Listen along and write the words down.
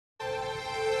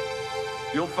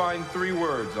You'll find 3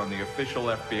 words on the official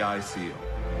FBI seal: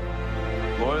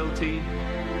 loyalty,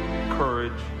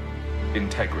 courage,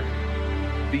 integrity.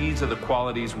 These are the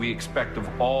qualities we expect of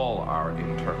all our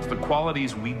interns, the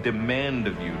qualities we demand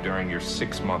of you during your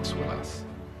 6 months with us.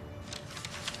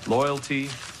 Loyalty,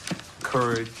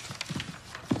 courage,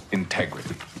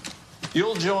 integrity.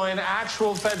 You'll join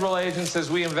actual federal agents as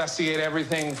we investigate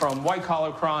everything from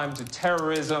white-collar crime to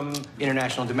terrorism.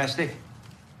 International, domestic?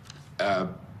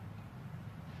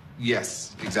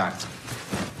 Yes, exactly.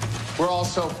 We're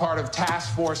also part of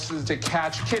task forces to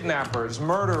catch kidnappers,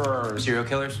 murderers. Serial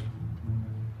killers?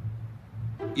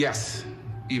 Yes,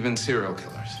 even serial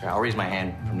killers. I'll raise my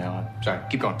hand from now on. Sorry,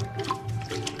 keep going.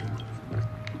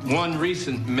 One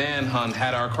recent manhunt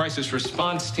had our crisis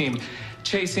response team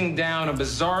chasing down a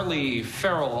bizarrely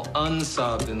feral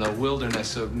unsub in the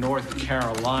wilderness of North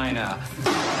Carolina.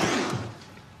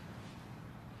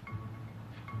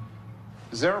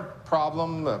 Is there a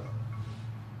problem?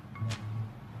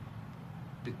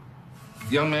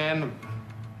 Young man?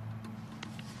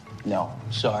 No,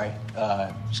 sorry.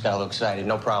 Just got a little excited.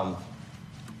 No problem.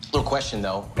 Little question,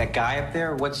 though. That guy up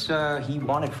there, what's he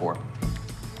wanted for?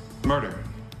 Murder.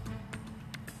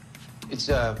 It's,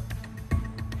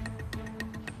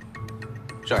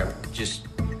 Sorry, just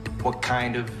what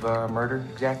kind of murder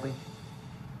exactly?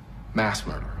 Mass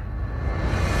murder.